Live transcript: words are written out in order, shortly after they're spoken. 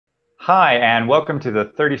Hi, and welcome to the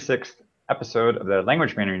 36th episode of the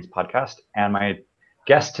Language Meanderings podcast. And my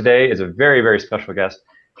guest today is a very, very special guest.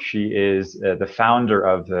 She is the founder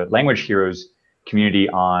of the Language Heroes community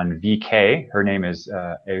on VK. Her name is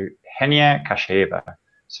Evgenia Kashaeva.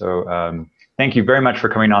 So thank you very much for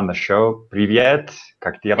coming on the show. Привет,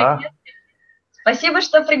 как дела? Спасибо,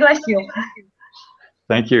 что пригласил.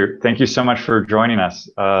 Thank you. Thank you so much for joining us.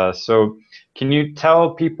 So can you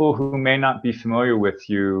tell people who may not be familiar with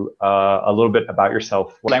you a little bit about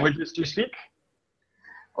yourself? What languages do you speak?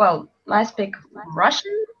 Well, I speak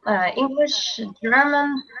Russian, English,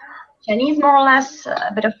 German, Chinese more or less,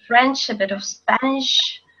 a bit of French, a bit of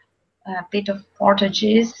Spanish, a bit of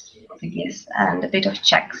Portuguese, and a bit of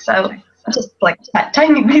Czech. So just like a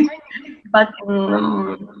tiny bit. But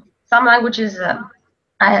some languages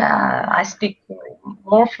I speak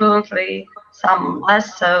more fluently, some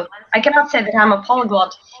less. So I cannot say that I'm a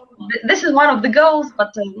polyglot. This is one of the goals,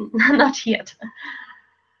 but not yet.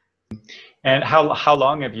 And how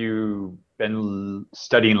long have you been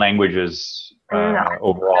studying languages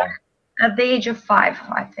overall? At the age of 5,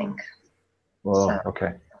 I think. Well, so,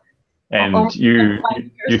 okay. And you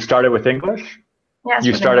started with English? Yes.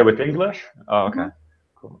 You started with English? Oh, okay.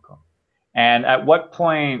 Mm-hmm. Cool. And at what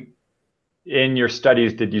point in your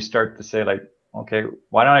studies did you start to say, like, okay,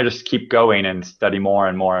 why don't I just keep going and study more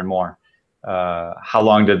and more and more? How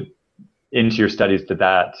long into your studies did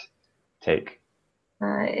that take?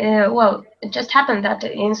 Well, it just happened that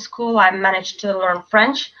in school I managed to learn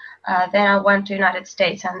French. Then I went to United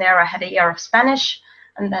States, and there I had a year of Spanish,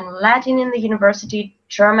 and then Latin in the university,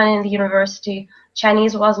 German in the university.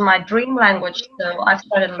 Chinese was my dream language, so I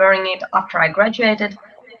started learning it after I graduated.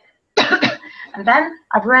 And then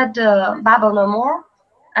I've read Babel No More,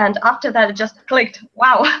 and after that it just clicked.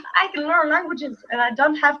 Wow, I can learn languages, and I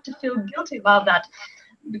don't have to feel guilty about that.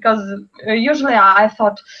 Because usually I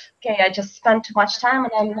thought, okay, I just spent too much time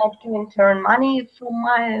and I'm not going to earn money for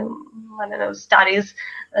my, I don't know, studies,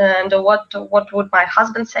 and what would my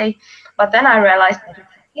husband say? But then I realized that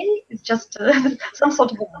it's just some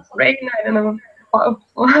sort of a brain, I don't know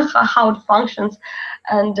how it functions.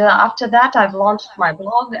 And after that I've launched my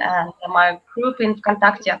blog and my group in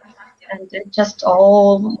Vkontakte, and it just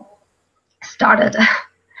all started,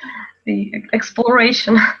 the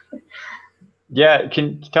exploration. Yeah,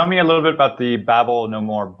 can you tell me a little bit about the Babel No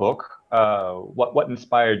More book? What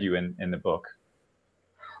inspired you in the book?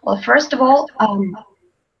 Well, first of all,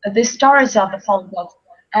 the stories of the polyglots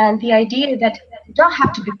and the idea that you don't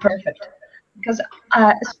have to be perfect, because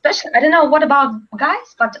especially, I don't know what about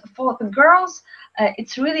guys, but for the girls,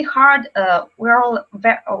 it's really hard.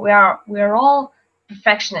 We're all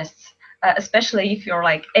perfectionists, especially if you're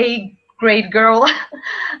like a grade girl,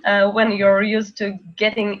 when you're used to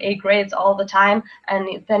getting A grades all the time,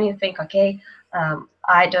 and then you think, okay,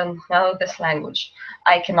 I don't know this language,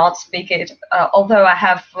 I cannot speak it, although I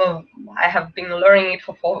have been learning it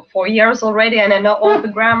for 4 years already, and I know all the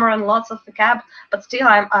grammar and lots of vocab, but still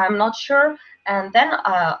I'm not sure. And then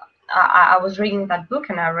I was reading that book,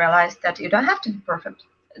 and I realized that you don't have to be perfect.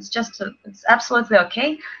 It's absolutely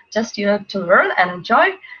okay, just to learn and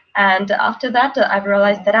enjoy. And after that, I've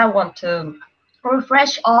realized that I want to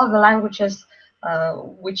refresh all the languages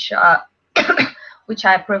which I've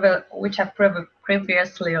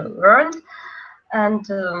previously learned, and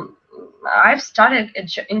I've started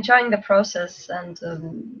enjoying the process, and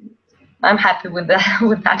I'm happy with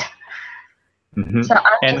that. Mm-hmm. So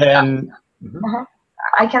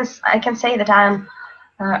I can say that I'm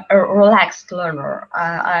a relaxed learner.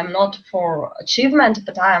 I'm not for achievement,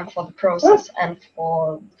 but I am for the process and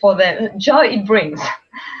for the joy it brings.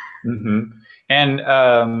 Mm-hmm. And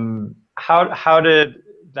how did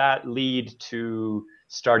that lead to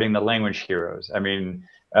starting the Language Heroes? I mean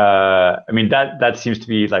that seems to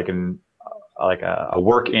be like a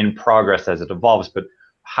work in progress as it evolves. But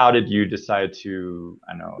how did you decide to,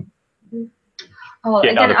 I don't know,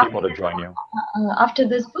 get other people to join you? After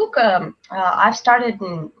this book, I've started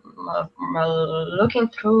looking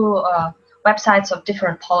through websites of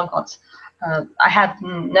different polyglots. I had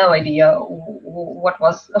no idea what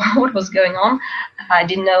was going on. I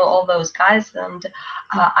didn't know all those guys, and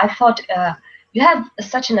I thought you have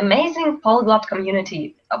such an amazing polyglot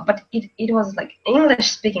community, but it was like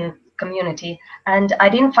English-speaking community, and I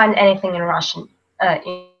didn't find anything in Russian.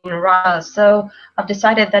 In Russia, so I've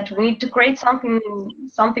decided that we need to create something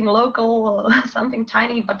local, something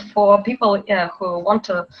tiny, but for people who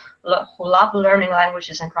love learning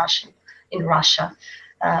languages in Russia.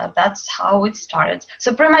 That's how it started.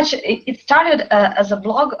 So pretty much it started as a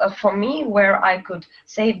blog for me, where I could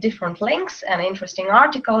save different links and interesting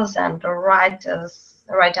articles and write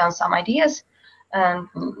down some ideas. and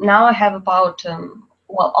now I have about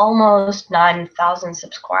well, almost 9,000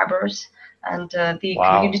 subscribers, and the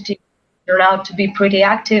Wow. community turned out to be pretty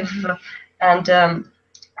active, and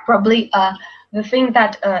probably the thing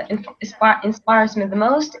that inspires me the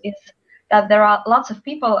most is that there are lots of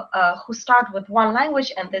people who start with one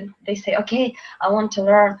language and then they say, okay, I want to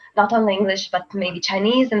learn not only English but maybe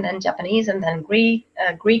Chinese and then Japanese and then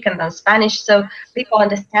Greek and then Spanish. So people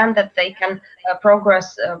understand that they can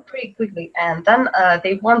progress pretty quickly, and then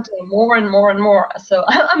they want more and more and more. So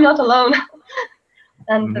I'm not alone,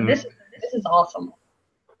 and Hmm. this is awesome.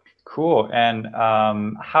 Cool. And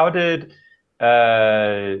how did,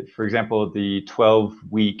 for example, the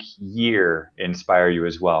 12-week year inspire you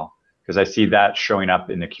as well? Because I see that showing up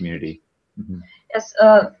in the community. Hmm. Yes,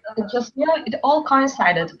 it just it all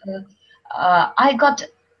coincided. I got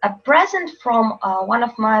a present from one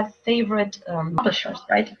of my favorite publishers,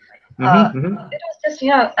 right? Hmm. Hmm. It was just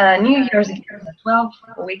New Year's Eve, the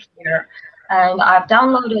 12-week year, and I've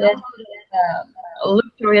downloaded it,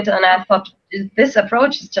 looked through it, and I thought this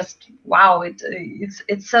approach is just wow.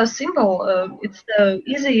 It's so simple, it's so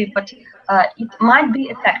easy, but it might be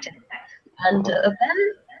effective. And then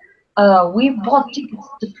we bought tickets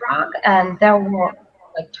to Prague, and there were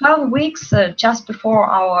like 12 weeks just before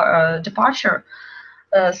our departure.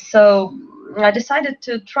 So I decided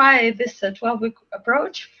to try this 12-week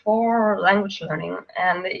approach for language learning,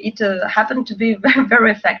 and it happened to be very,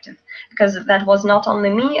 very effective because that was not only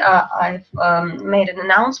me. I've made an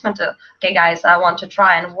announcement. Okay, guys, I want to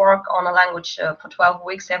try and work on a language for 12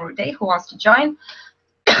 weeks every day. Who wants to join?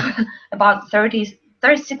 About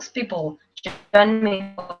 36 people joined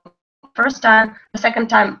me first time. The second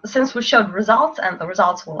time, since we showed results, and the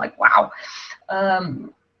results were like, wow.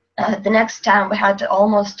 The next time we had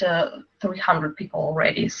almost 300 people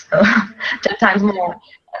already, so 10 times more.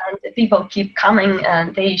 And people keep coming,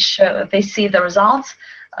 and they see the results,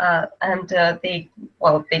 and they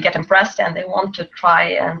get impressed, and they want to try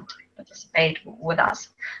and participate with us.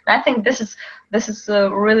 And I think this is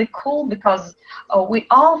really cool because we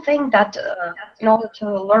all think that in order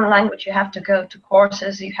to learn language, you have to go to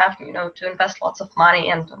courses, you have to invest lots of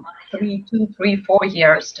money and 2, 3, 4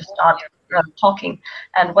 years to start talking.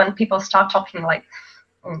 And when people start talking like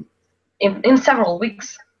in several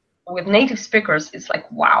weeks with native speakers, it's like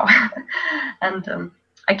wow. And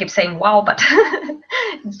I keep saying wow, but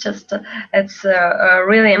it's just it's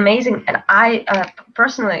really amazing. And I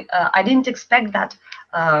personally I didn't expect that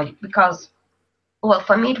because well,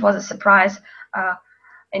 for me it was a surprise.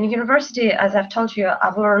 In university, as I've told you,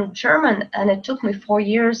 I've learned German, and it took me 4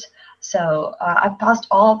 years. So I passed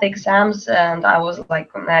all the exams, and I was like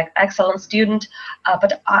an excellent student.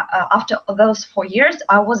 But after those 4 years,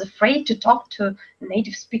 I was afraid to talk to a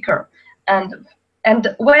native speaker. And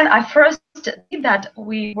when I first did that,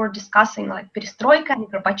 we were discussing like perestroika and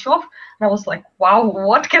Gorbachev, and I was like, wow,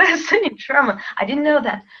 what can I say in German? I didn't know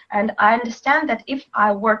that, and I understand that if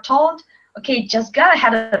I were told, okay, just go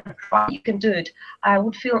ahead and try, you can do it, I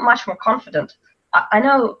would feel much more confident. I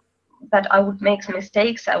know that I would make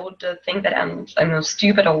mistakes. I would think that I'm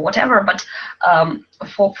stupid or whatever. But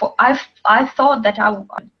I thought that I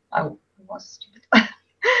was stupid.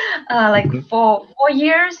 Like for 4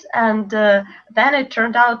 years, and then it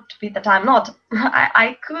turned out to be that I'm not.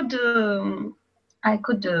 I could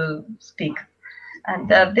speak, and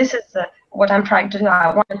this is what I'm trying to do.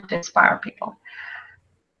 I want to inspire people.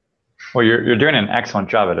 Well, you're doing an excellent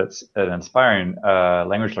job at inspiring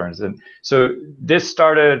language learners. And so this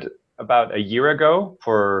started about a year ago.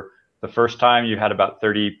 For the first time, you had about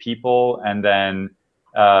 30 people, and then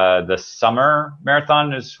the summer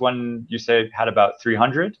marathon is when you say had about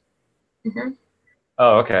 300. Mm-hmm.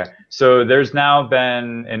 Oh, okay. So there's now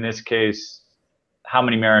been, in this case, how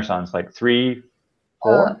many marathons? Like 3,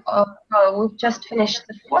 4? We've just finished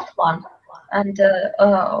the fourth one, and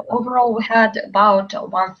overall we had about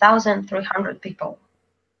 1,300 people.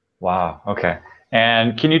 Wow. Okay.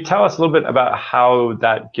 And can you tell us a little bit about how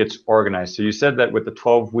that gets organized? So you said that with the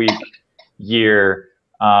 12-week year,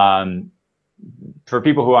 for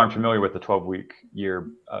people who aren't familiar with the 12-week year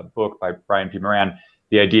book by Brian P. Moran,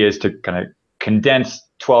 the idea is to kind of condense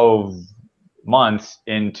 12 months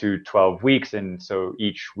into 12 weeks. And so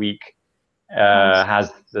each week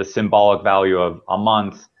has the symbolic value of a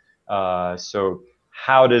month. So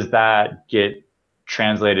how does that get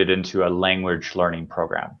translated into a language learning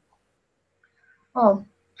program? Oh,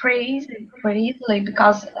 pretty easily,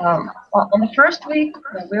 because on the first week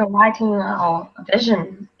we were writing our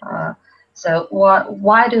vision. So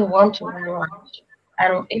why do you want to learn language?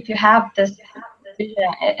 And if you have this vision,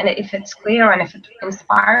 and if it's clear and if it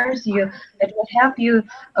inspires you, it will help you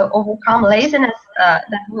overcome laziness.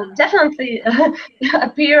 That will definitely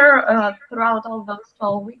appear throughout all those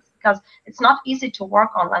 12 weeks, because it's not easy to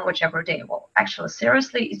work on language every day. Well, actually,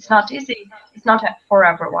 seriously, it's not easy. It's not for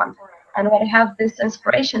everyone. And when you have this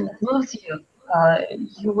inspiration that moves you,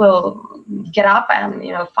 you will get up and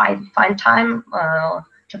find time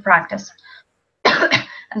to practice.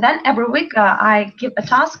 And then every week I give a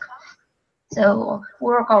task. So we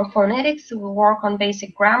work on phonetics, we work on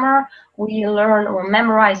basic grammar, we learn or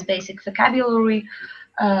memorize basic vocabulary,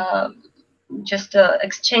 uh, just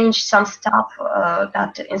exchange some stuff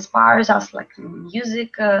that inspires us, like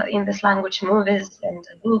music in this language, movies and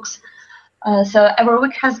books. So every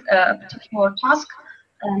week has a particular task,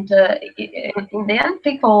 and in the end,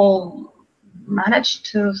 people manage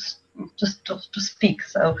to speak.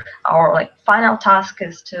 So our final task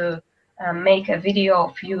is to make a video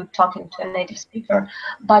of you talking to a native speaker.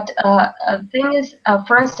 But the thing is,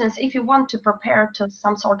 for instance, if you want to prepare to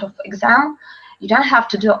some sort of exam, you don't have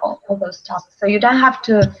to do all those tasks. So you don't have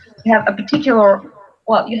to have a particular.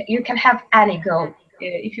 Well, you can have any goal.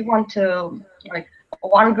 If you want to, like,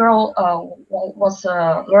 one girl was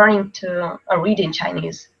learning to read in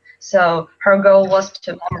Chinese. So her goal was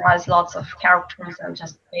to memorize lots of characters and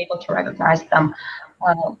just be able to recognize them.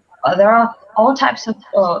 There are all types of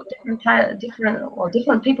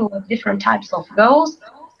different people with different types of goals,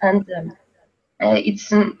 and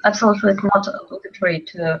it's absolutely not obligatory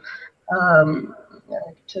to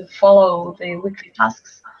follow the weekly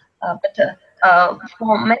tasks. But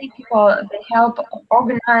for many people, they help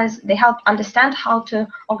organize. They help understand how to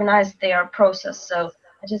organize their process. So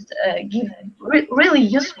I just give really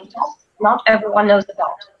useful tasks not everyone knows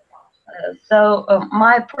about. So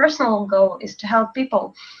my personal goal is to help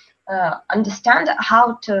people understand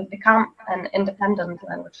how to become an independent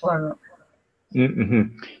language learner.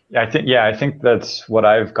 Mm-hmm. I think that's what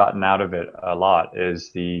I've gotten out of it a lot,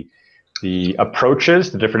 is the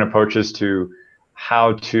approaches, the different approaches to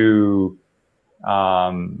how to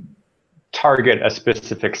target a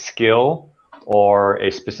specific skill or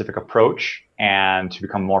a specific approach, and to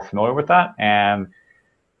become more familiar with that. And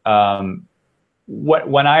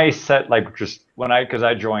when I set, because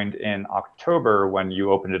I joined in October when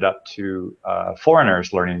you opened it up to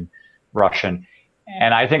foreigners learning Russian,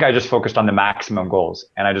 and I think I just focused on the maximum goals,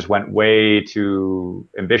 and I just went way too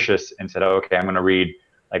ambitious and said, oh, okay, I'm going to read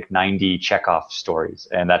like 90 Chekhov stories,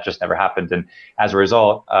 and that just never happened. And as a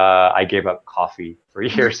result, I gave up coffee for a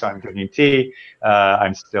year, so I'm drinking tea.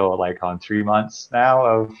 I'm still like on 3 months now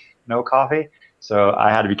of no coffee, so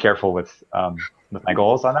I had to be careful with my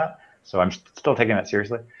goals on that. So I'm still taking that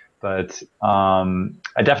seriously, but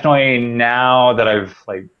I definitely, now that I've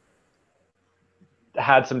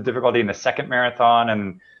had some difficulty in the second marathon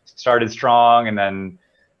and started strong, and then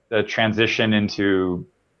the transition into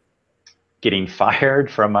getting fired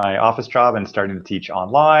from my office job and starting to teach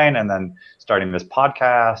online, and then starting this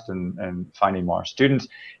podcast and finding more students,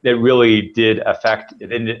 it really did affect,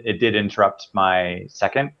 it did interrupt my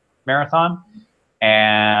second marathon.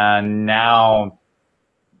 And now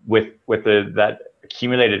with that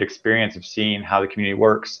accumulated experience of seeing how the community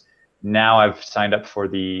works, now I've signed up for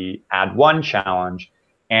the Add One challenge,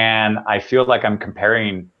 and I feel like I'm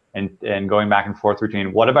comparing and going back and forth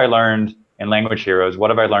between what have I learned in Language Heroes, what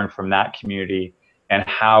have I learned from that community, and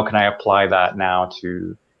how can I apply that now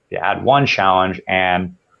to the Add One challenge.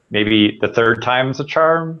 And maybe the third time's a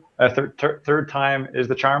charm. Third time is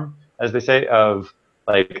the charm, as they say, of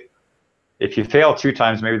like, if you fail 2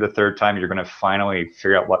 times, maybe the third time you're going to finally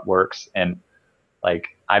figure out what works. And like,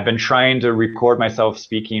 I've been trying to record myself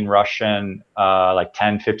speaking Russian like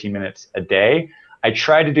 10-15 minutes a day. I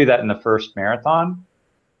tried to do that in the first marathon.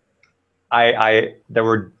 There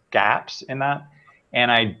were gaps in that,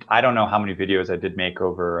 and I don't know how many videos I did make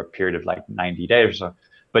over a period of like 90 days or so.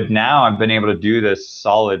 But now I've been able to do this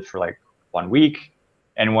solid for like 1 week,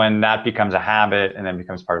 and when that becomes a habit and then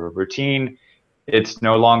becomes part of a routine, it's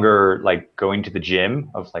no longer like going to the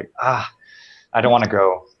gym of like, I don't want to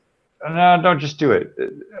go. No, don't, just do it.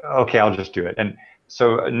 Okay, I'll just do it. And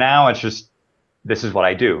so now it's just, this is what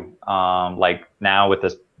I do. Like now with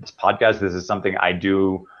this podcast, this is something I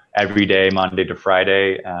do every day, Monday to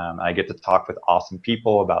Friday. I get to talk with awesome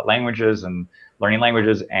people about languages and learning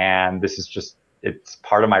languages, and this is just, it's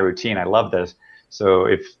part of my routine. I love this. So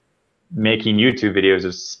if making YouTube videos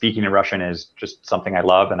of speaking in Russian is just something I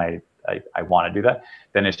love, and I want to do that,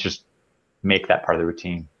 then it's just make that part of the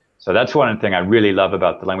routine. So that's one thing I really love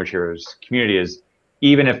about the Language Heroes community, is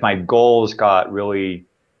even if my goals got really,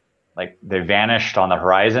 like, they vanished on the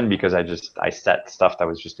horizon because I set stuff that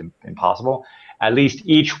was just impossible, at least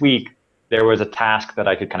each week there was a task that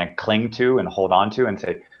I could kind of cling to and hold on to and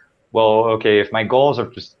say, well, okay, if my goals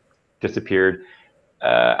have just disappeared,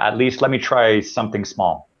 at least let me try something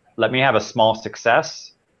small. Let me have a small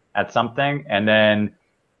success at something and then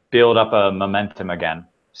build up a momentum again.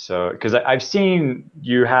 So, because I've seen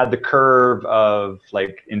you had the curve of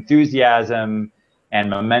like enthusiasm and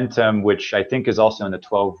momentum, which I think is also in the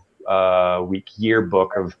 12-week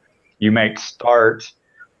yearbook of you might start.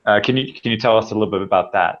 Can you tell us a little bit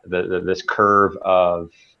about that? This curve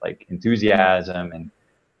of like enthusiasm, and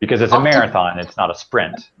because it's a marathon, it's not a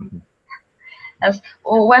sprint. As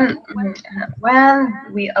or when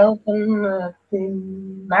we open the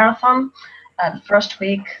marathon, the first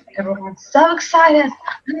week, everyone's so excited.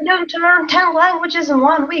 I'm going to learn 10 languages in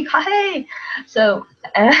 1 week. Hey! So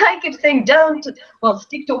I keep saying,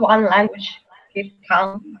 stick to one language. Keep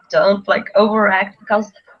calm. Don't like overact,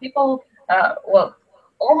 because people,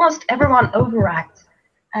 almost everyone overacts.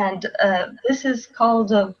 And this is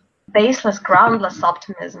called baseless, groundless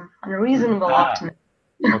optimism, unreasonable optimism.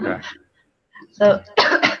 Okay. So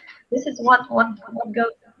this is what's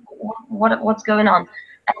going on.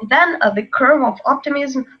 And then the curve of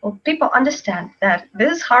optimism, well, people understand that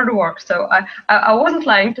this is hard work. So I wasn't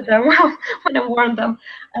lying to them when I warned them.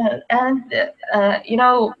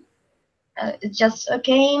 It's just,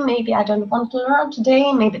 okay, maybe I don't want to learn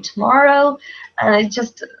today, maybe tomorrow. And it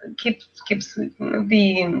just keeps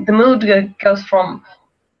the mood goes from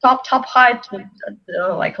top high to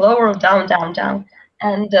like lower, down.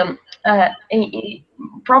 And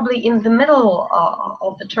probably in the middle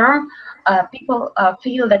of the term, people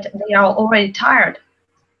feel that they are already tired,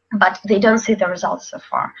 but they don't see the results so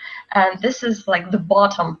far. And this is like the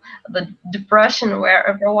bottom, the depression, where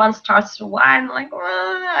everyone starts to whine, like,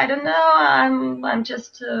 well, I don't know, I'm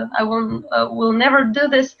just, I will never do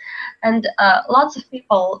this. And lots of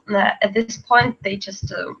people at this point, they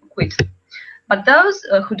just quit. But those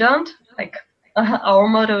who don't, like, our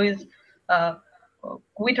motto is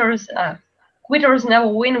quitters never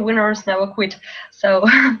win, winners never quit. So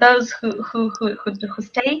those who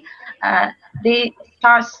stay, they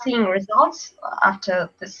start seeing results after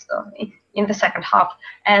this in the second half,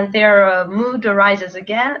 and their mood rises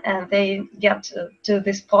again, and they get to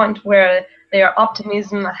this point where their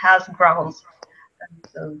optimism has grounds. And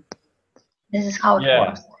so this is how it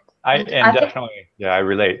works. I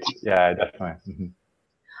relate. Yeah, definitely. Mm-hmm.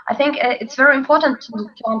 I think it's very important to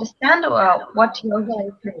understand what you're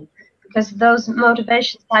going through, because those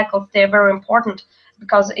motivation cycles, they're very important.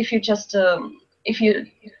 Because if you just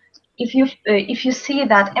if you see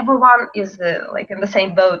that everyone is like in the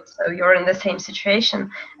same boat, so you're in the same situation,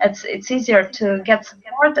 it's easier to get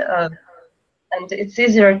support, and it's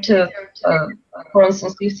easier to, for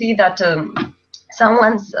instance, you see that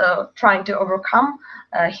someone's trying to overcome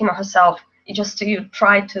him or herself. You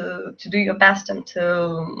try to do your best and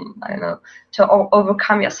to, I don't know, to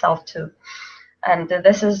overcome yourself too. And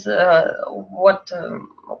this is what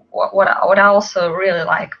I also really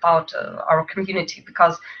like about our community,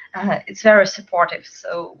 because it's very supportive.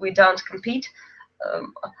 So we don't compete.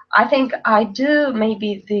 I think I do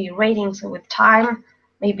maybe the ratings with time,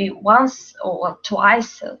 maybe once or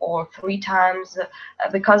twice or 3 times,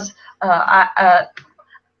 because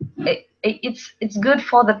it's good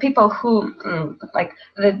for the people who like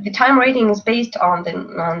the time rating is based on the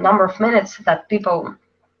number of minutes that people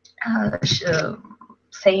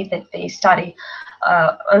say that they study,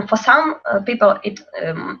 and for some people it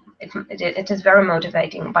is very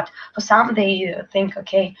motivating. But for some, they think,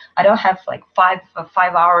 okay, I don't have like 5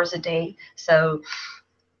 hours a day, so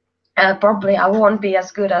probably I won't be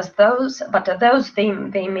as good as those. But those,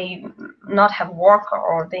 they may not have work,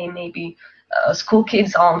 or they may be school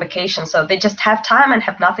kids on vacation, so they just have time and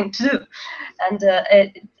have nothing to do. And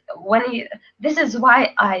this is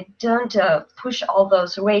why I don't push all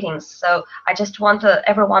those ratings. So I just want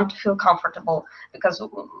everyone to feel comfortable, because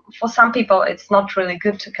for some people it's not really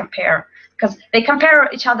good to compare, because they compare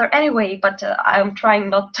each other anyway. But I'm trying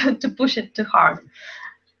not to push it too hard.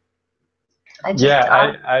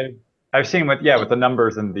 I've seen with the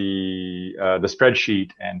numbers and the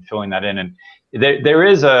spreadsheet and filling that in, and there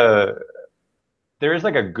is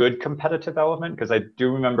like a good competitive element, because I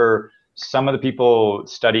do remember some of the people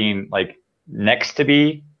studying like next to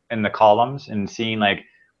me in the columns and seeing like,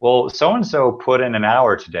 well, so and so put in an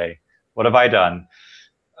hour today. What have I done?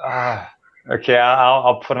 Okay,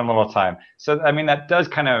 I'll put in a little time. So I mean, that does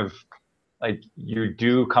kind of, like, you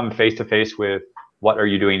do come face to face with what are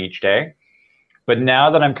you doing each day. But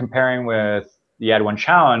now that I'm comparing with the Add One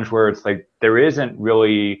Challenge, where it's like there isn't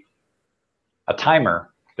really a timer.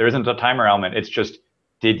 There isn't a timer element. It's just,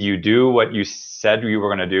 did you do what you said you were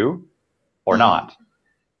going to do or not?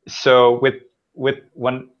 so with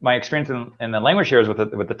when my experience in the language here is with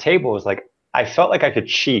the table is like I felt like I could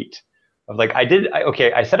cheat. Of like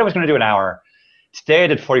okay, I said I was going to do an hour. Today I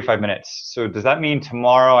did 45 minutes. So does that mean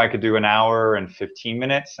tomorrow I could do an hour and 15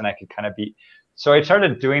 minutes and I could kind of be, so I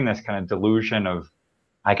started doing this kind of delusion of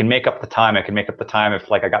I can make up the time. I can make up the time if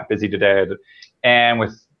like I got busy today. And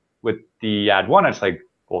with the ad one, it's like,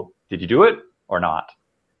 well, did you do it or not?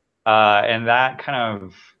 And that kind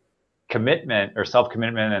of commitment or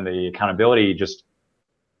self-commitment and the accountability just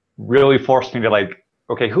really forced me to like,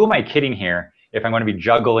 okay, who am I kidding here? If I'm going to be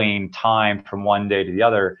juggling time from one day to the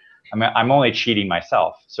other, I'm only cheating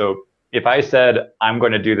myself. So if I said I'm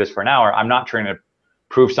going to do this for an hour, I'm not trying to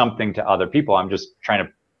prove something to other people. I'm just trying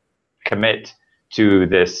to commit to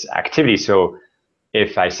this activity. So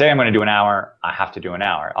if I say I'm going to do an hour, I have to do an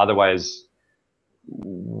hour. Otherwise,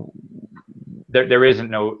 there is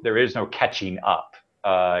no catching up.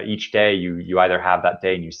 Each day you either have that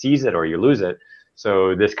day and you seize it or you lose it.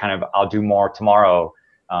 So this kind of I'll do more tomorrow,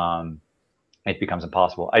 it becomes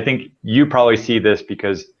impossible. I think you probably see this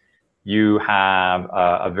because you have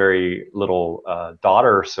a very little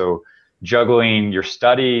daughter. So juggling your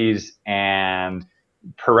studies and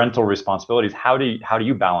parental responsibilities, how do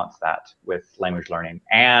you balance that with language learning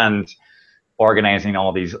and organizing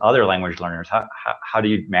all these other language learners? How do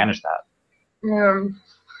you manage that?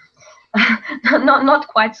 Not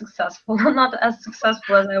quite successful, not as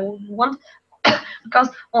successful as I would want, because,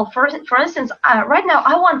 well, for instance, right now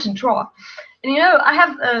I want to draw. And, I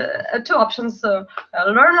have two options: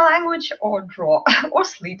 learn a language or draw, or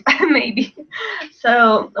sleep, maybe.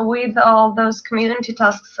 So with all those community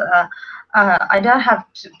tasks, I don't have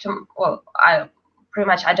well, I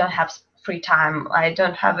don't have free time. I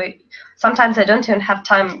don't have sometimes I don't even have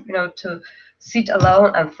time, to sit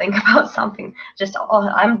alone and think about something. Just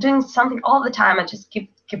I'm doing something all the time. I just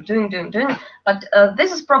keep doing. But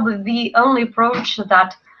this is probably the only approach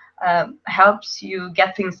that helps you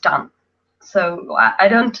get things done. So I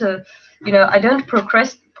don't, I don't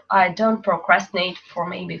procrastinate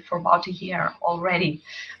for about a year already.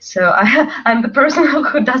 So I'm the person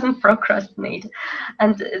who doesn't procrastinate,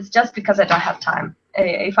 and it's just because I don't have time.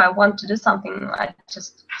 If I want to do something, I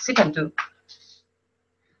just sit and do.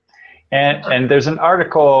 And there's an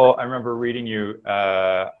article I remember reading you.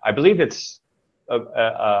 I believe it's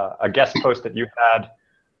a guest post that you had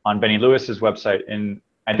on Benny Lewis's website, and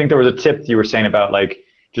I think there was a tip you were saying about like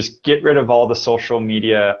just get rid of all the social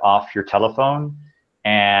media off your telephone.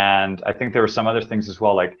 And I think there were some other things as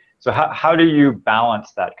well. Like, so how do you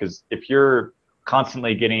balance that? Because if you're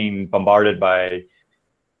constantly getting bombarded by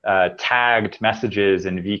tagged messages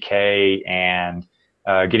in VK and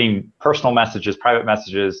getting personal messages, private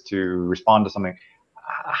messages to respond to something,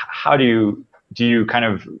 how do you kind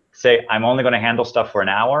of say, I'm only going to handle stuff for an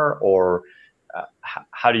hour, or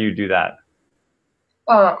how do you do that?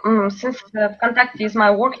 Well, since Contact is my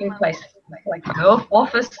working place, like my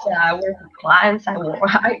office, I work with clients,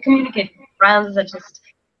 I communicate with friends.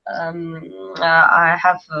 I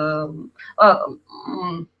have,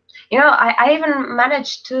 I even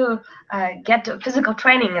managed to get physical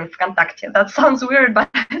training in Contact. That sounds weird, but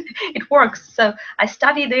it works. So I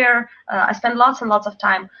study there. I spend lots and lots of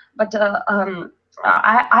time, but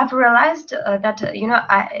I've realized that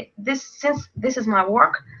since this is my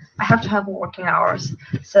work, I have to have working hours.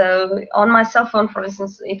 So on my cell phone, for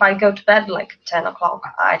instance, if I go to bed like 10 o'clock,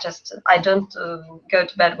 I don't go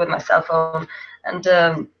to bed with my cell phone. And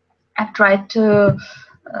I've tried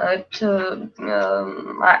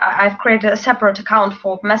I've created a separate account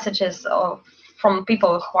for messages from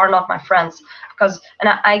people who are not my friends, and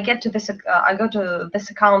I get to this I go to this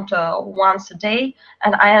account once a day,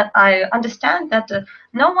 and I understand that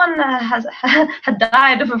no one had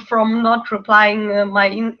died from not replying my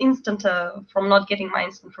instant from not getting my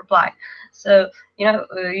instant reply. So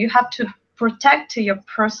you have to protect your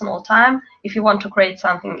personal time if you want to create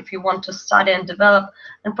something, if you want to study and develop.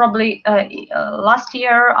 And probably last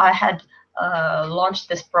year I had launched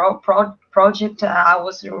this project. I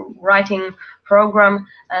was writing program,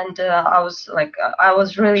 and I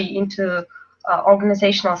was really into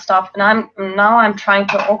organizational stuff. And I'm trying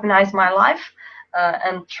to organize my life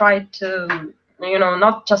and try to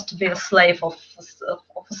not just to be a slave of a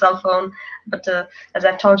cell phone, but as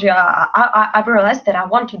I told you, I realized that I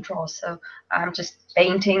want to draw, so I'm just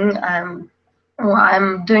painting. I'm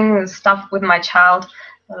doing stuff with my child,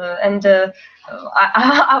 and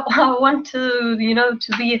I want to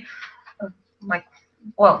to be like,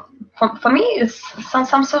 well, for me it's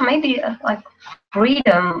some so maybe like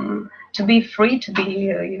freedom, to be free, to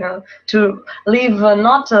be to live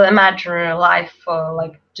not an imaginary life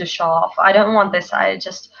like to show off. I don't want this. I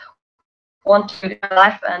just want to do in my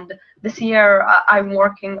life, and this year I'm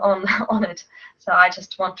working on on it. So I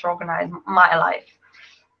just want to organize my life.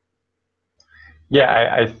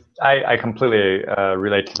 Yeah, I completely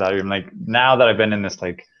relate to that. Even like now that I've been in this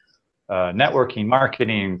like networking,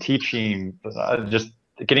 marketing, teaching, just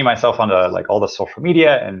getting myself onto like all the social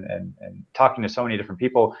media and talking to so many different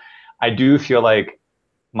people, I do feel like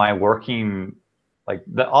my working, like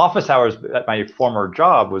the office hours at my former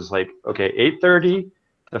job was like, okay, 8:30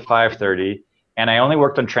 to 5:30, and I only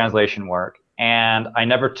worked on translation work, and I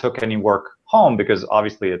never took any work home because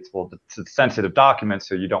obviously it's a sensitive document,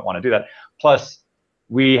 so you don't want to do that. Plus,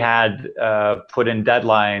 we had put in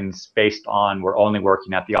deadlines based on we're only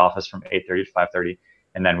working at the office from 8:30 to 5:30,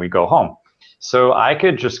 and then we go home. So I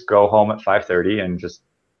could just go home at 5:30 and just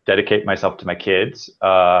dedicate myself to my kids,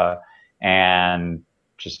 and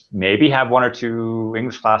just maybe have one or two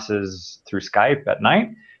English classes through Skype at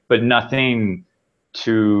night, but nothing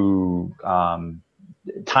too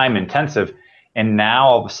time intensive. And now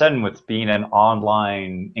all of a sudden, with being an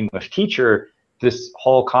online English teacher, this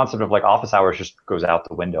whole concept of like office hours just goes out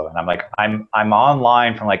the window. And I'm like, I'm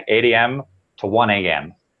online from like 8 a.m. to 1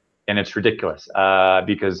 a.m. and it's ridiculous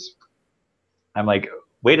because I'm like,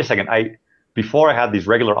 wait a second, before I had these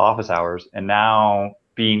regular office hours, and now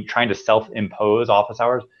trying to self-impose office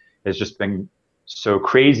hours has just been so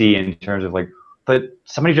crazy in terms of like, but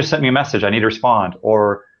somebody just sent me a message, I need to respond,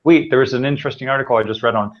 or wait, there was an interesting article I just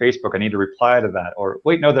read on Facebook, I need to reply to that, or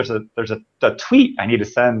wait, no, there's a tweet I need to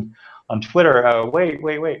send on Twitter, wait,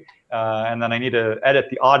 and then I need to edit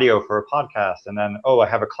the audio for a podcast, and then, oh, I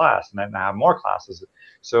have a class, and then I have more classes.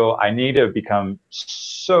 So I need to become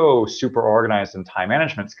so super organized in time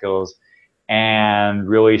management skills and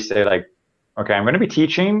really say like, okay, I'm going to be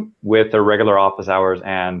teaching with the regular office hours,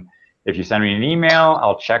 and if you send me an email,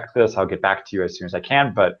 I'll check this, I'll get back to you as soon as I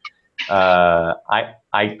can, but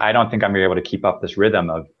I don't think I'm going to be able to keep up this rhythm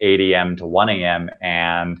of 8 a.m. to 1 a.m.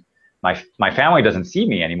 and my family doesn't see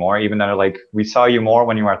me anymore, even though they're like, we saw you more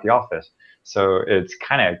when you were at the office. So it's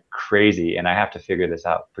kind of crazy, and I have to figure this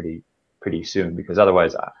out pretty soon, because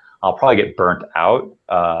otherwise I'll probably get burnt out,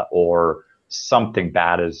 or something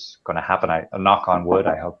bad is going to happen. I knock on wood,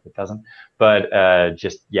 I hope it doesn't. But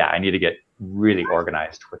just, yeah, I need to get really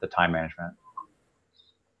organized with the time management.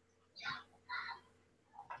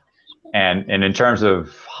 And in terms of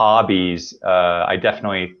hobbies, I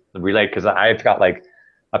definitely relate, because I've got like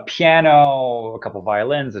a piano, a couple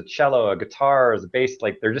violins, a cello, a guitar, a bass.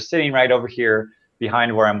 Like they're just sitting right over here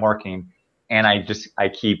behind where I'm working, and I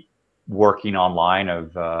keep working online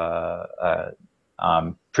of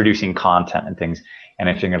producing content and things. And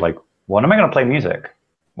I figured like, when am I going to play music?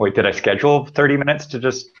 Wait, did I schedule 30 minutes to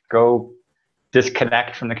just go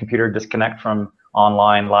disconnect from the computer, disconnect from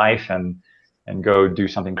online life, and go do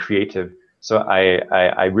something creative? So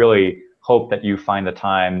I really hope that you find the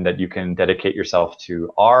time that you can dedicate yourself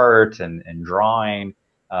to art and drawing,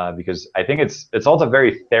 because I think it's also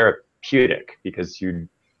very therapeutic, because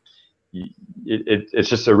it's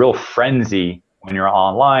just a real frenzy when you're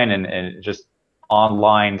online, and it just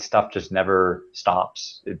online stuff just never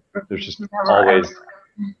stops. There's just always,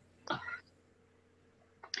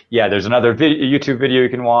 yeah, there's another YouTube video you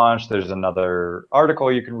can watch, there's another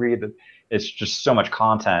article you can read. It's just so much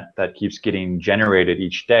content that keeps getting generated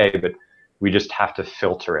each day, but we just have to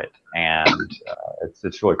filter it, and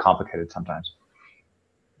it's really complicated sometimes.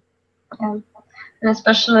 Yeah. And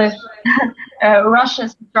especially Russia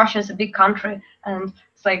is a big country, and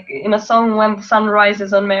it's like in a song, when the sun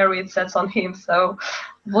rises on Mary, it sets on him. So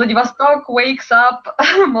Vladivostok wakes up,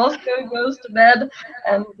 Moscow goes to bed,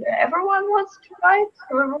 and everyone wants to write,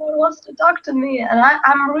 everyone wants to talk to me, and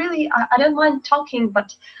I'm really, I don't mind talking,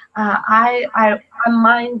 but I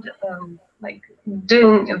mind like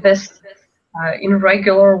doing this in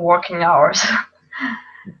regular working hours.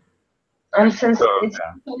 And since it's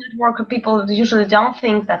a network, people usually don't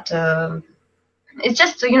think that it's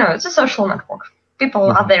just, it's a social network.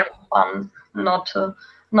 People are there for fun, not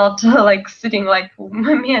like sitting like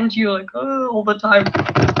me and you, like all the time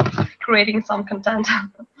creating some content.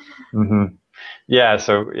 Yeah,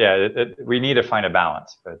 so yeah, we need to find a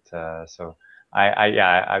balance. But so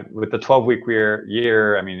I with the 12-week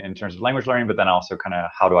year, I mean, in terms of language learning, but then also kind of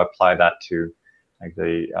how to apply that to like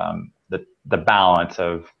the balance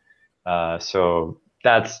of. So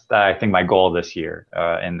that's, I think, my goal this year,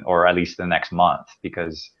 or at least the next month,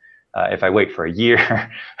 because if I wait for a year,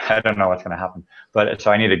 I don't know what's going to happen. But so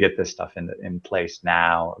I need to get this stuff in place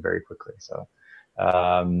now very quickly. So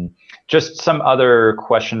just some other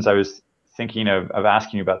questions I was thinking of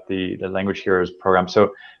asking you about the Language Heroes program.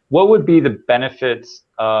 So what would be the benefits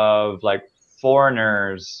of like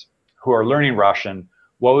foreigners who are learning Russian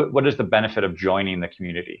what is the benefit of joining the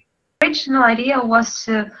community? The original idea was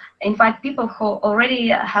to invite people who already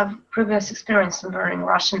have previous experience in learning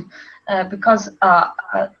Russian, because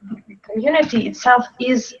the community itself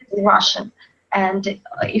is Russian, and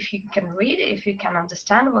if you can read, if you can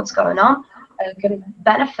understand what's going on, you can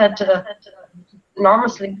benefit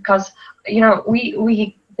enormously, because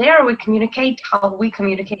we communicate how we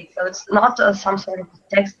communicate, so it's not some sort of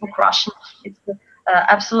textbook Russian. It's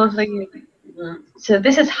absolutely so.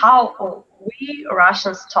 This is how we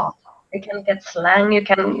Russians talk. You can get slang, you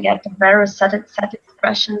can get various set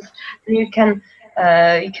expressions, and you can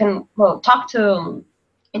talk to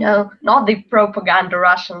not the propaganda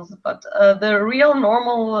Russians, but the real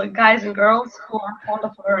normal guys and girls who are fond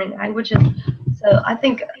of learning languages. So I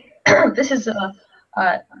think this is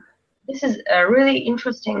a really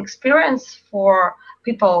interesting experience for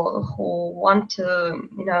people who want to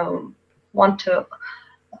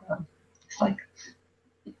it's like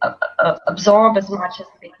absorb as much as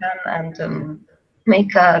they can and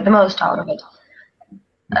make the most out of it.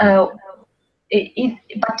 But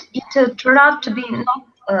it turned out to be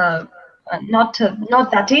not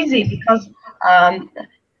that easy, because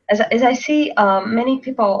as I see, many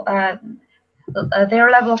people their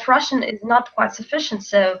level of Russian is not quite sufficient,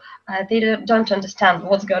 so they don't understand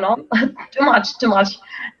what's going on too much.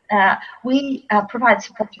 We provide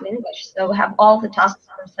support in English, so we have all the tasks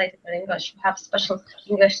translated in English. We have special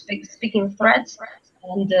English speaking threads,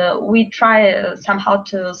 and we try somehow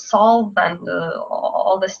to solve and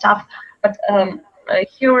all this stuff. But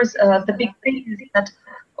here is the big thing is that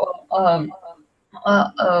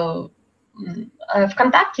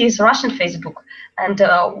VKontakte is Russian Facebook, and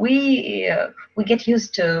we get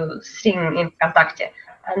used to sitting in VKontakte.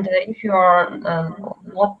 And if you are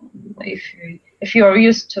not, if you are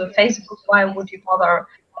used to Facebook, why would you bother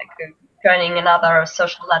joining another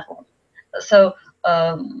social network? So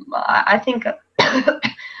I think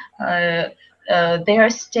there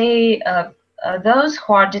stay those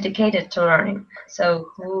who are dedicated to learning,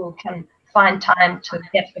 so who can find time to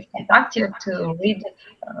get with VKontakte, to read,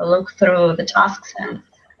 look through the tasks, and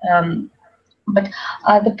but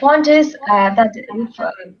the point is that if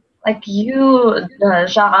like you,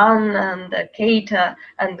 Jean and Kate,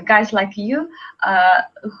 and guys like you,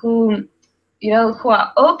 who who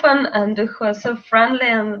are open and who are so friendly,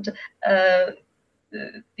 and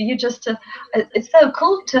you just it's so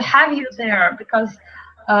cool to have you there, because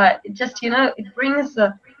it just it brings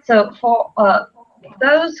so for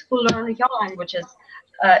those who learn your languages,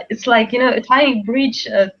 it's like a tiny bridge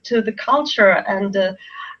to the culture, and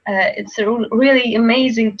it's really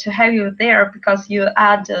amazing to have you there, because you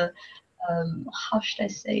add how should I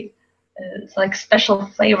say, it's like special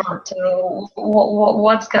flavor to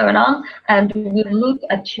what's going on, and we look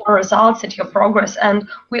at your results, at your progress, and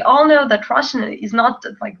we all know that Russian is not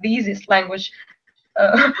like the easiest language.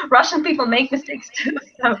 Russian people make mistakes too,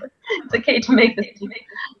 so it's okay to make mistakes,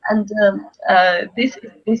 and this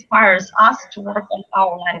inspires us to work on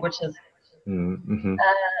our languages. Mm-hmm.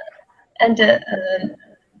 And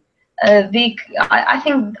I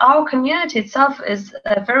think our community itself is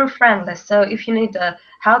very friendly. So if you need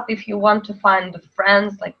help, if you want to find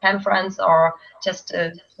friends, like pen friends, or just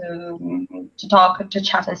to talk, to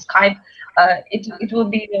chat in Skype, it will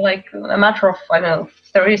be like a matter of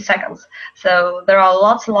 30 seconds. So there are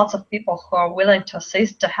lots and lots of people who are willing to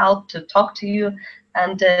assist, to help, to talk to you,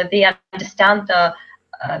 and they understand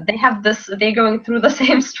they have this. They're going through the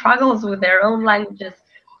same struggles with their own languages.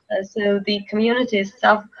 So the community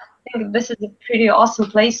itself, I think this is a pretty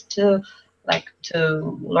awesome place to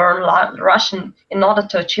learn Russian in order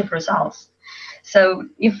to achieve results. So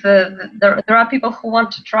if there are people who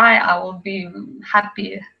want to try, I will be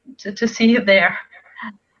happy to see you there.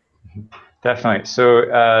 Definitely. So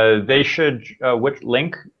they should, which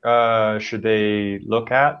link should they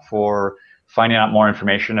look at for finding out more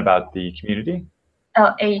information about the community?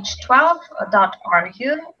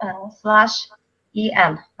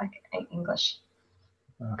 lh12.ru/en, like in English.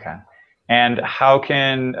 Okay. And how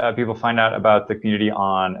can people find out about the community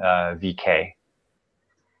on VK?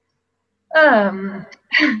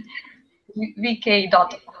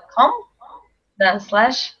 VK.com/PETITEPOLYGLOT.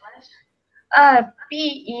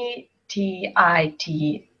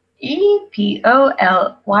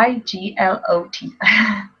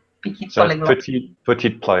 So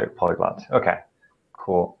Petit Polyglot. Okay,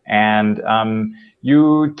 cool. And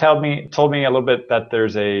you told me a little bit that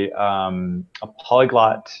there's a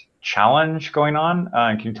polyglot challenge going on.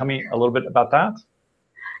 Can you tell me a little bit about that?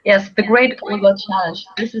 Yes, the Great Polyglot Challenge.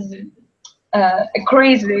 This is a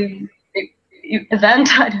crazy event.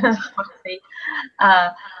 I don't know what to say.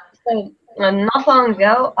 So not long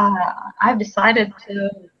ago, I've decided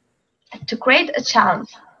to create a challenge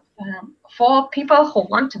for people who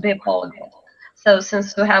want to be a polyglot. So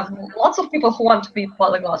since we have lots of people who want to be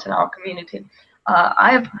polyglots in our community,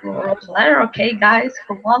 I've wrote a letter. Okay, guys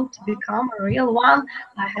who want to become a real one,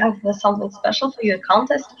 I have something special for you, a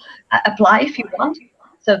contest. Apply if you want.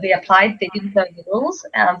 So they applied, they didn't know the rules,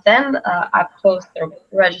 and then I closed their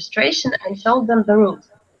registration and showed them the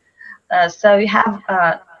rules. So you have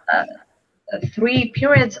 3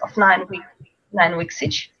 periods of 9 weeks, 9 weeks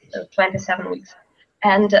each, so 27 weeks.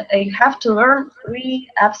 And you have to learn 3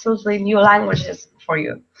 absolutely new languages for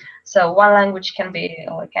you. So one language can be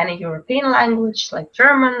like any European language, like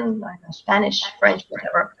German, I know, Spanish, French,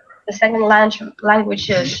 whatever. The second language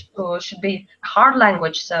should be a hard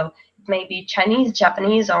language, so it may be Chinese,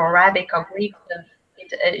 Japanese, or Arabic or Greek.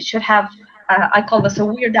 It should have, I call this a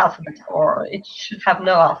weird alphabet, or it should have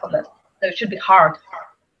no alphabet. So it should be hard.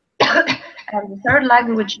 And the third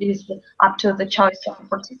language is up to the choice of the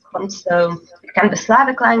participants. So it can be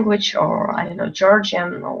Slavic language or, I don't know,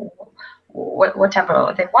 Georgian or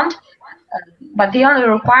whatever they want. But the only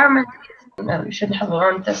requirement is you should have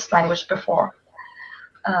learned this language before.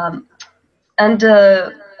 And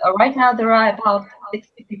right now there are about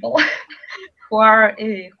 60 people who are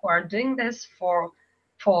doing this for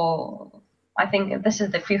I think this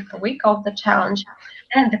is the 5th week of the challenge,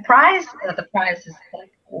 and the prize is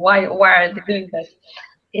like why are they doing this?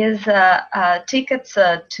 Is tickets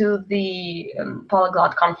to the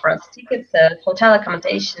Polyglot conference, tickets, hotel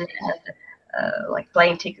accommodation, and like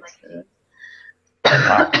plane tickets.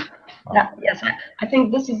 Wow. Yeah, yes, I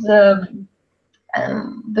think this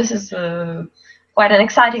is quite an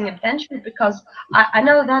exciting adventure because I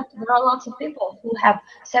know that there are lots of people who have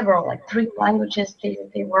several, like 3 languages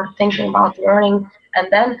they were thinking about learning, and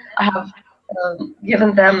then I have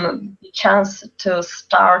given them the chance to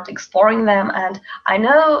start exploring them. And I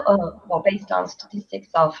know, well, based on statistics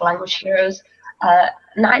of language heroes,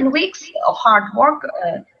 9 weeks of hard work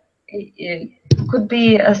it could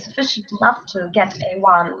be sufficient enough to get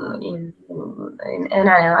A1 in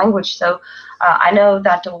any language. So I know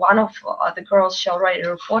that one of the girls, she already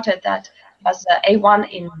reported that has A1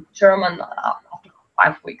 in German after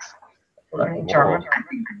 5 weeks learning German. I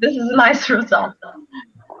think this is a nice result.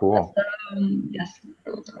 Cool. Yes.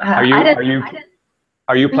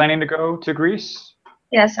 Are you planning to go to Greece?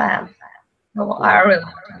 Yes, I am. Well, I really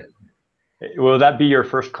want to. Will that be your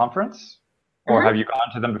first conference? Or have you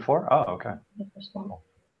gone to them before? Oh, okay.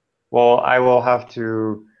 Well, I will have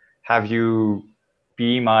to have you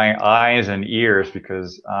be my eyes and ears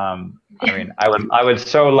because I mean, I would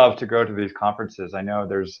so love to go to these conferences. I know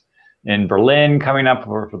there's in Berlin coming up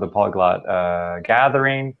for the Polyglot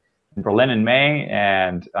gathering in Berlin in May,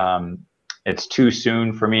 and it's too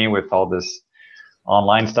soon for me with all this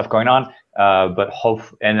online stuff going on. But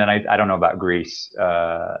and then I don't know about Greece.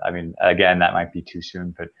 I mean, again, that might be too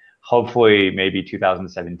soon, but hopefully maybe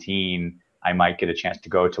 2017 I might get a chance to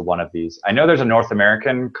go to one of these. I know there's a North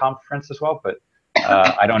American conference as well, but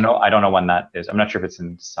I don't know when that is. I'm not sure if it's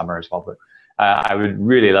in summer as well, but I would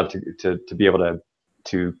really love to be able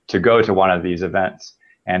to go to one of these events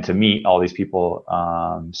and to meet all these people.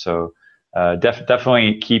 So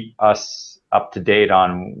definitely keep us up to date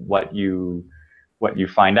on what you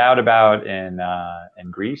find out about in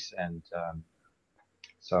Greece, and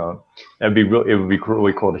so it would be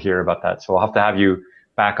really cool to hear about that. So we'll have to have you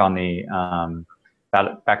back on the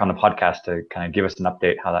podcast to kind of give us an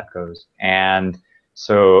update how that goes. And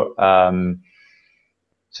so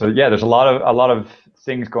so yeah, there's a lot of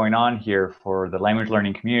things going on here for the language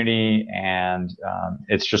learning community, and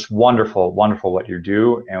it's just wonderful what you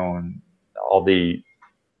do and all the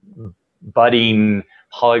budding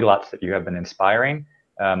polyglots that you have been inspiring.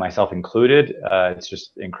 Myself included. It's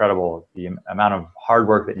just incredible the amount of hard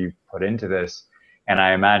work that you put into this, and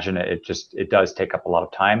I imagine it does take up a lot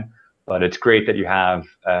of time, but it's great that you have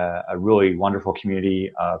a really wonderful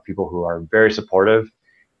community of people who are very supportive,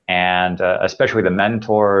 and especially the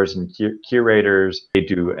mentors and curators. They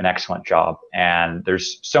do an excellent job, and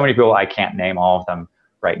there's so many people, I can't name all of them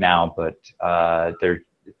right now, but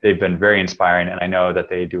they've been very inspiring, and I know that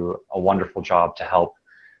they do a wonderful job to help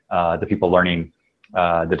the people learning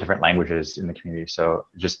the different languages in the community. So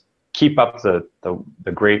just keep up the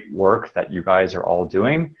great work that you guys are all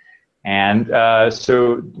doing. And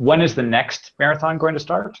so when is the next marathon going to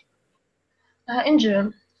start? In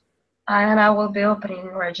June. And I will be opening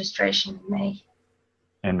registration in May.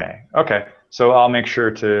 In May. Okay. So I'll make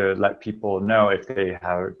sure to let people know if they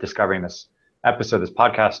are discovering this episode, this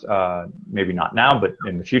podcast, maybe not now, but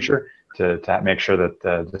in the future, to make sure that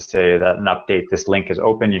to say that an update, this link is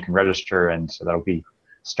open, you can register, and so that'll be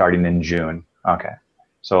starting in June. Okay.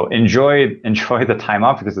 So enjoy the time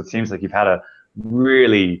off, because it seems like you've had a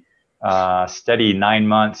really steady 9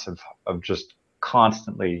 months of just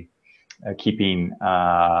constantly keeping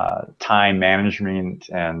time management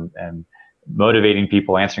and motivating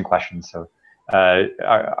people, answering questions. So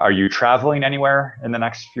are you traveling anywhere in the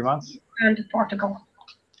next few months? And to Portugal.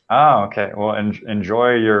 Oh, okay. Well,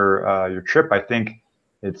 enjoy your trip. I think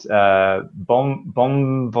it's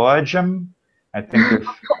Bom Voyagem. I think if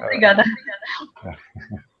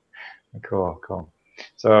cool.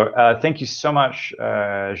 So thank you so much,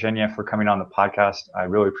 Evgenia, for coming on the podcast. I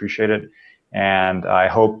really appreciate it. And I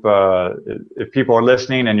hope if people are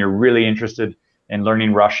listening and you're really interested in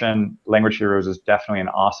learning Russian, Language Heroes is definitely an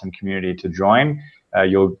awesome community to join.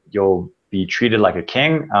 You'll be treated like a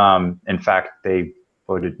king. In fact, they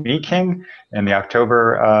voted me king in the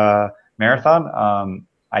October marathon.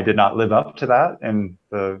 I did not live up to that in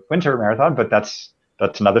the winter marathon, but that's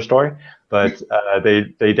another story. But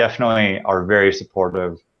they definitely are very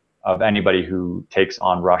supportive of anybody who takes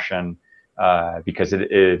on Russian, because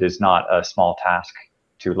it is not a small task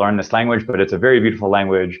to learn this language, but it's a very beautiful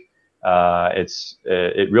language.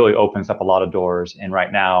 It really opens up a lot of doors, and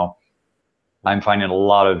right now I'm finding a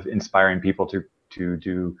lot of inspiring people to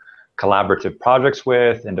do collaborative projects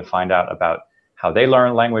with, and to find out about how they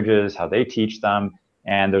learn languages, how they teach them.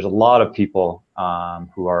 And there's a lot of people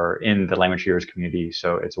who are in the Language Heroes community,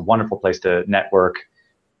 so it's a wonderful place to network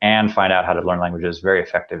and find out how to learn languages very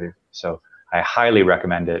effectively. So I highly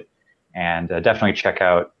recommend it, and definitely check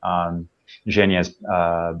out Evgenia's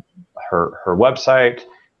her website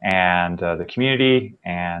and the community.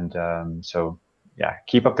 And so yeah,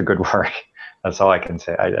 keep up the good work. That's all I can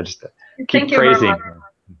say. I just keep praising her.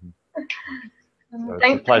 So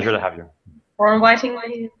it's a pleasure to have you. For inviting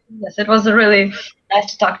me. Yes, it was really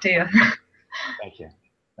nice to talk to you. Thank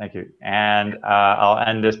you. And I'll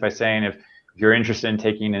end this by saying, if you're interested in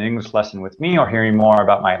taking an English lesson with me or hearing more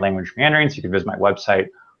about my language meanderings, you can visit my website,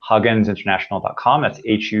 hugginsinternational.com. That's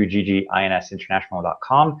HUGGINS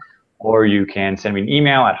international.com. Or you can send me an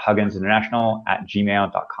email at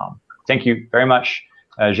hugginsinternational@gmail.com. Thank you very much,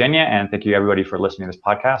 Evgenia, and thank you everybody for listening to this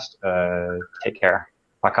podcast. Take care.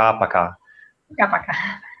 Пока. Пока-пока.